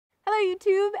Hello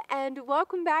YouTube and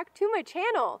welcome back to my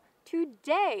channel.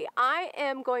 Today I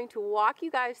am going to walk you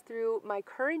guys through my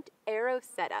current arrow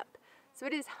setup. So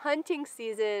it is hunting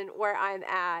season where I'm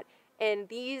at, and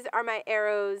these are my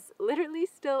arrows literally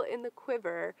still in the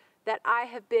quiver that I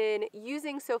have been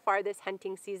using so far this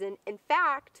hunting season. In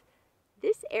fact,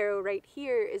 this arrow right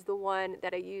here is the one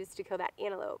that I used to kill that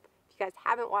antelope. If you guys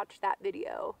haven't watched that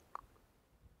video,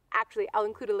 actually I'll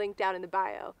include a link down in the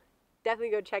bio.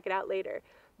 Definitely go check it out later.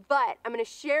 But I'm going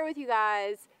to share with you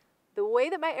guys the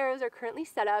way that my arrows are currently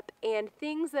set up and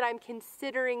things that I'm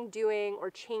considering doing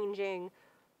or changing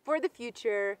for the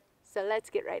future. So let's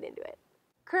get right into it.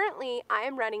 Currently, I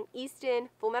am running Easton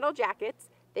Full Metal Jackets.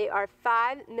 They are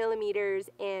 5mm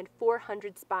and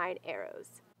 400 spine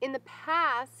arrows. In the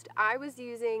past, I was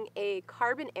using a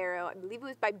carbon arrow, I believe it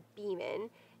was by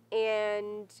Beeman,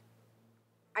 and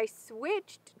I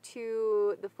switched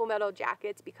to the Full Metal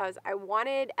Jackets because I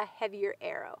wanted a heavier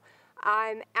arrow.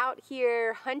 I'm out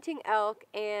here hunting elk,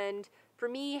 and for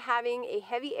me, having a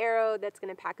heavy arrow that's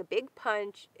going to pack a big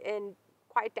punch and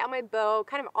quiet down my bow,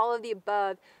 kind of all of the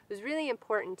above, was really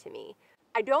important to me.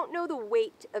 I don't know the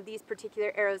weight of these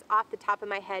particular arrows off the top of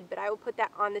my head, but I will put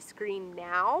that on the screen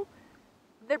now.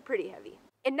 They're pretty heavy.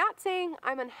 And not saying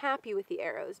I'm unhappy with the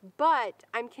arrows, but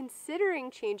I'm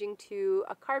considering changing to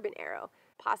a carbon arrow.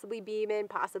 Possibly Beeman,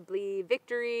 possibly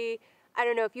Victory. I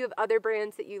don't know if you have other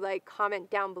brands that you like, comment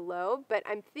down below, but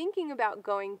I'm thinking about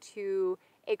going to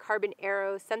a carbon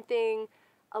arrow, something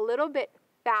a little bit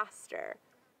faster,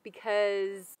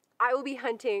 because I will be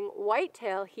hunting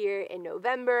whitetail here in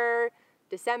November,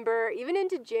 December, even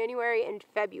into January and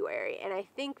February, and I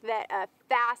think that a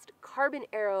fast carbon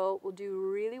arrow will do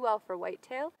really well for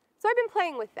whitetail. So I've been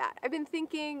playing with that. I've been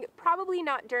thinking probably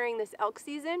not during this elk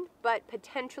season, but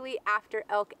potentially after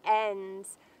elk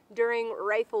ends during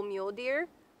rifle mule deer.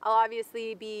 I'll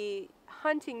obviously be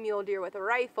hunting mule deer with a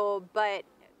rifle, but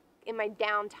in my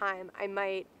downtime, I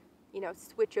might,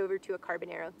 switch over to a carbon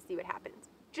arrow and see what happens.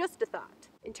 Just a thought.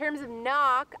 In terms of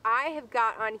knock, I have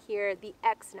got on here the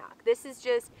X knock. This is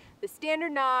just the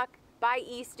standard knock by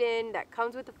Easton that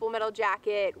comes with the Full Metal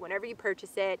Jacket whenever you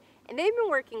purchase it, and they've been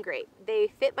working great.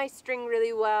 They fit my string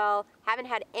really well, haven't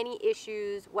had any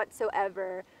issues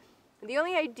whatsoever. The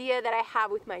only idea that I have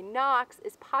with my Nocks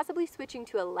is possibly switching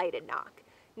to a lighted knock.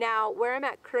 Now, where I'm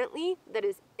at currently, that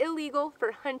is illegal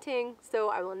for hunting, so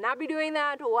I will not be doing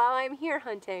that while I'm here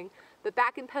hunting. But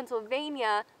back in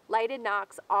Pennsylvania, lighted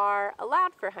knocks are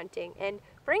allowed for hunting, and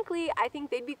frankly, I think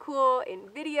they'd be cool in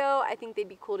video. I think they'd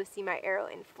be cool to see my arrow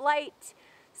in flight,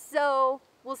 so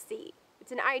we'll see.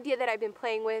 It's an idea that I've been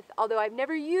playing with, although I've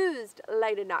never used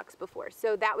lighted knocks before,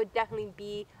 so that would definitely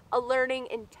be a learning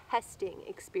and testing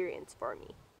experience for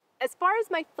me. As far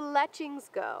as my fletchings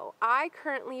go, I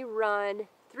currently run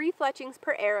 3 fletchings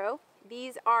per arrow.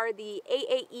 These are the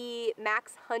AAE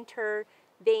Max Hunter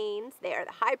vanes. They are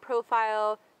the high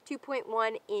profile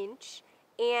 2.1 inch,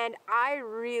 and I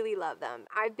really love them.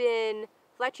 I've been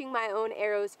fletching my own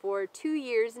arrows for 2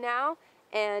 years now,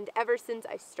 and ever since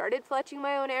I started fletching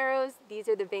my own arrows, these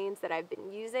are the vanes that I've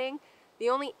been using. The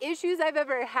only issues I've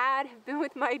ever had have been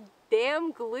with my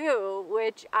damn glue,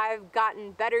 which I've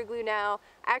gotten better glue now.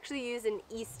 I actually use an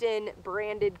Easton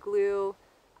branded glue.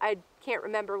 I can't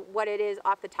remember what it is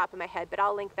off the top of my head, but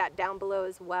I'll link that down below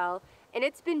as well. And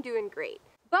it's been doing great.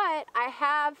 But I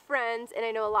have friends, and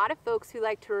I know a lot of folks who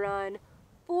like to run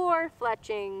 4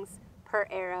 fletchings per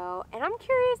arrow. And I'm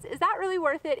curious, is that really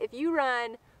worth it? If you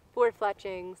run 4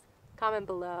 fletchings, comment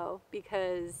below,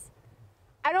 because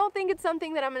I don't think it's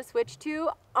something that I'm going to switch to,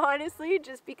 honestly,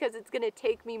 just because it's going to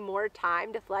take me more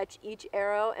time to fletch each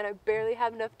arrow, and I barely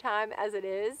have enough time as it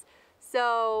is.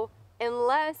 So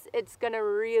unless it's going to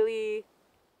really,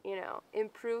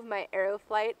 improve my arrow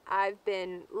flight, I've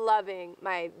been loving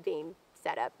my vane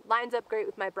setup. Lines up great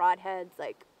with my broadheads,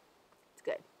 it's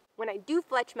good. When I do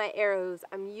fletch my arrows,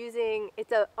 I'm using,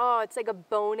 it's like a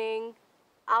boning.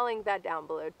 I'll link that down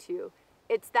below too.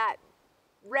 It's that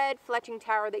red fletching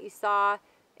tower that you saw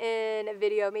in a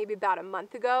video maybe about a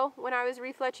month ago when I was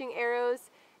refletching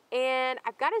arrows, and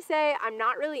I've got to say I'm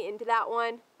not really into that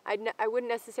one. I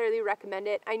wouldn't necessarily recommend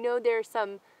it. I know there's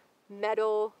some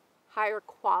metal higher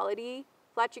quality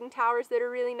fletching towers that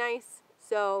are really nice,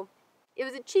 so it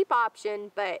was a cheap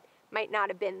option, but might not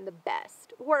have been the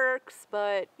best. Works,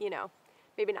 but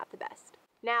maybe not the best.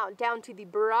 Now, down to the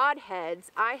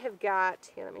broadheads, I have got,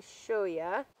 here, let me show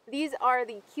you. These are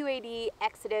the QAD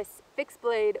Exodus fixed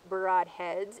blade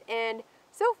broadheads, and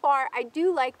so far I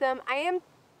do like them. I am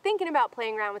thinking about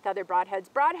playing around with other broadheads.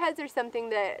 Broadheads are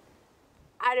something that,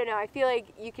 I don't know, I feel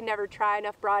like you can never try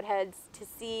enough broadheads to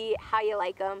see how you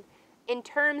like them. In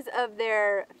terms of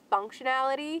their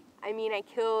functionality, I mean, I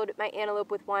killed my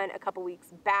antelope with one a couple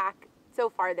weeks back so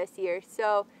far this year,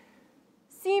 so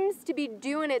seems to be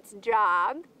doing its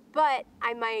job, but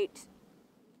I might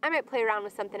play around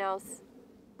with something else.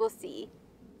 We'll see.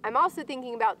 I'm also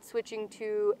thinking about switching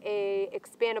to a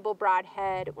expandable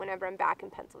broadhead whenever I'm back in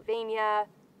Pennsylvania.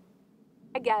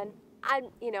 Again,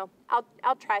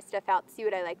 I'll try stuff out, see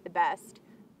what I like the best.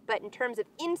 But in terms of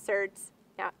inserts,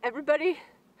 now everybody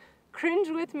cringe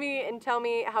with me and tell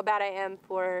me how bad I am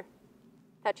for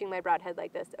touching my broadhead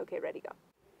like this. Okay, ready, go.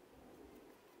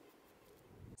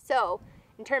 So,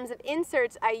 in terms of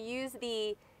inserts, I use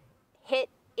the HIT,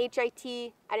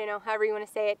 H-I-T, I don't know, however you want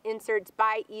to say it, inserts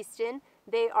by Easton.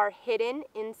 They are hidden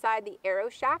inside the arrow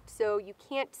shaft, so you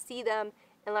can't see them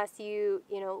unless you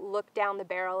look down the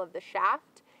barrel of the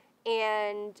shaft.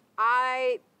 And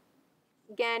I,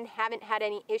 again, haven't had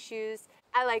any issues.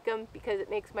 I like them because it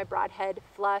makes my broadhead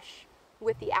flush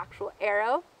with the actual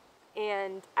arrow,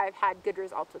 and I've had good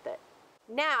results with it.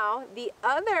 Now, the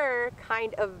other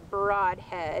kind of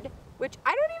broadhead, which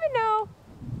I don't even know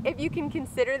if you can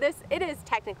consider this, it is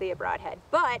technically a broadhead,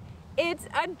 but it's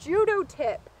a judo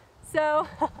tip. So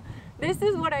this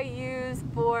is what I use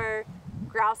for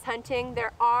grouse hunting.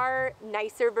 There are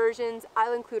nicer versions.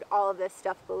 I'll include all of this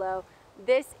stuff below.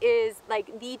 This is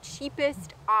like the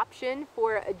cheapest option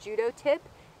for a judo tip,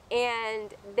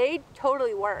 and they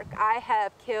totally work. I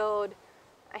have killed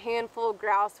a handful of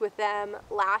grouse with them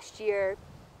last year,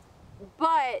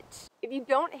 but if you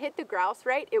don't hit the grouse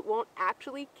right, it won't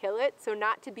actually kill it. So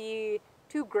not to be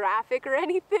too graphic or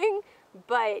anything,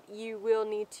 but you will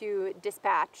need to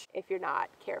dispatch if you're not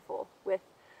careful with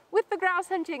the grouse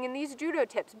hunting and these judo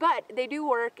tips. But they do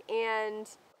work, and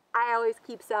I always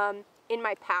keep some in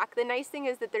my pack. The nice thing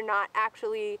is that they're not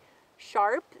actually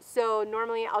sharp, so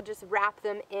normally I'll just wrap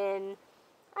them in,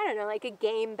 I don't know, like a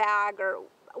game bag or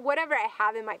whatever I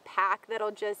have in my pack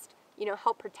that'll just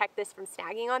help protect this from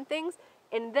snagging on things.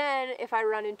 And then if I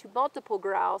run into multiple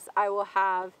grouse, I will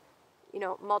have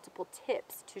multiple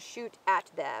tips to shoot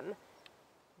at them.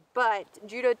 But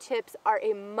judo tips are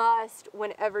a must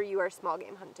whenever you are small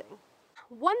game hunting.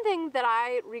 One thing that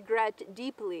I regret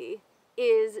deeply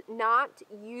is not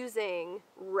using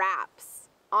wraps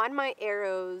on my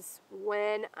arrows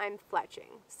when I'm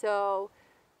fletching. So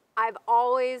I've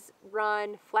always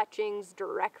run fletchings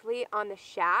directly on the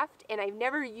shaft, and I've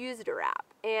never used a wrap.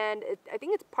 And I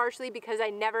think it's partially because I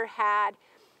never had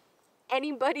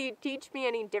anybody teach me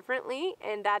any differently,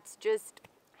 and that's just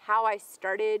how I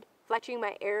started fletching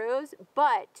my arrows.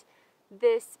 But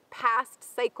this past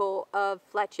cycle of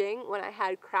fletching, when I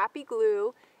had crappy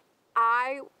glue,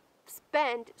 I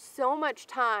spent so much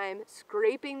time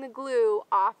scraping the glue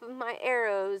off of my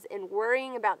arrows and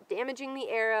worrying about damaging the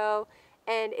arrow,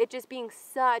 and it just being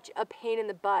such a pain in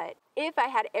the butt. If I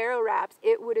had arrow wraps,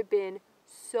 it would have been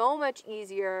so much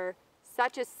easier,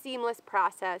 such a seamless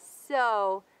process.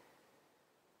 So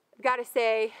I've got to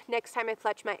say, next time I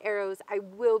fletch my arrows, I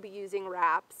will be using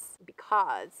wraps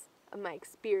because of my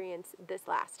experience this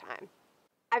last time.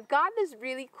 I've got this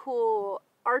really cool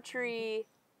archery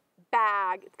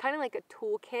bag. It's kind of like a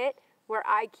toolkit where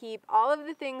I keep all of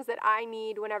the things that I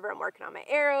need whenever I'm working on my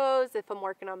arrows, if I'm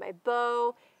working on my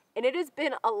bow. And it has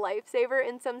been a lifesaver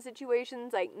in some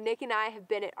situations. Like Nick and I have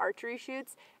been at archery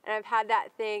shoots, and I've had that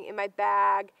thing in my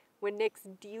bag when Nick's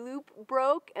D-loop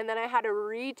broke, and then I had to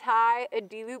retie a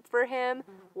D-loop for him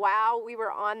while we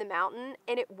were on the mountain,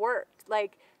 and it worked.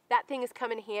 Like, that thing has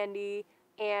come in handy,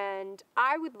 and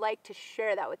I would like to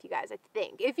share that with you guys, I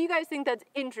think. If you guys think that's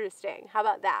interesting, how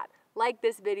about that? Like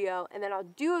this video, and then I'll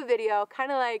do a video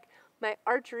kind of like my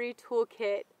archery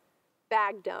toolkit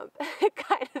bag dump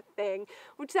kind of thing,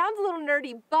 which sounds a little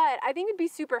nerdy, but I think it'd be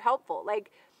super helpful.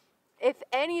 Like, if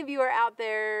any of you are out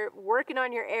there working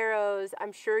on your arrows,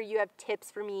 I'm sure you have tips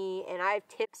for me, and I have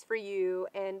tips for you,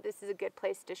 and this is a good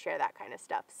place to share that kind of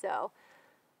stuff. So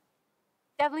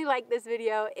definitely like this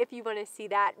video if you want to see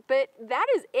that. But that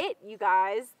is it, you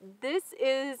guys. This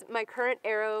is my current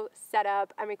arrow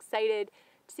setup. I'm excited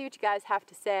to see what you guys have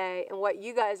to say and what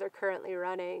you guys are currently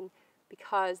running,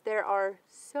 because there are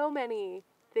so many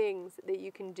things that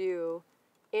you can do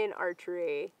in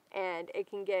archery, and it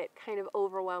can get kind of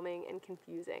overwhelming and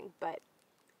confusing. But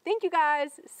thank you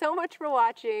guys so much for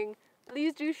watching.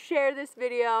 Please do share this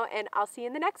video, and I'll see you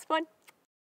in the next one.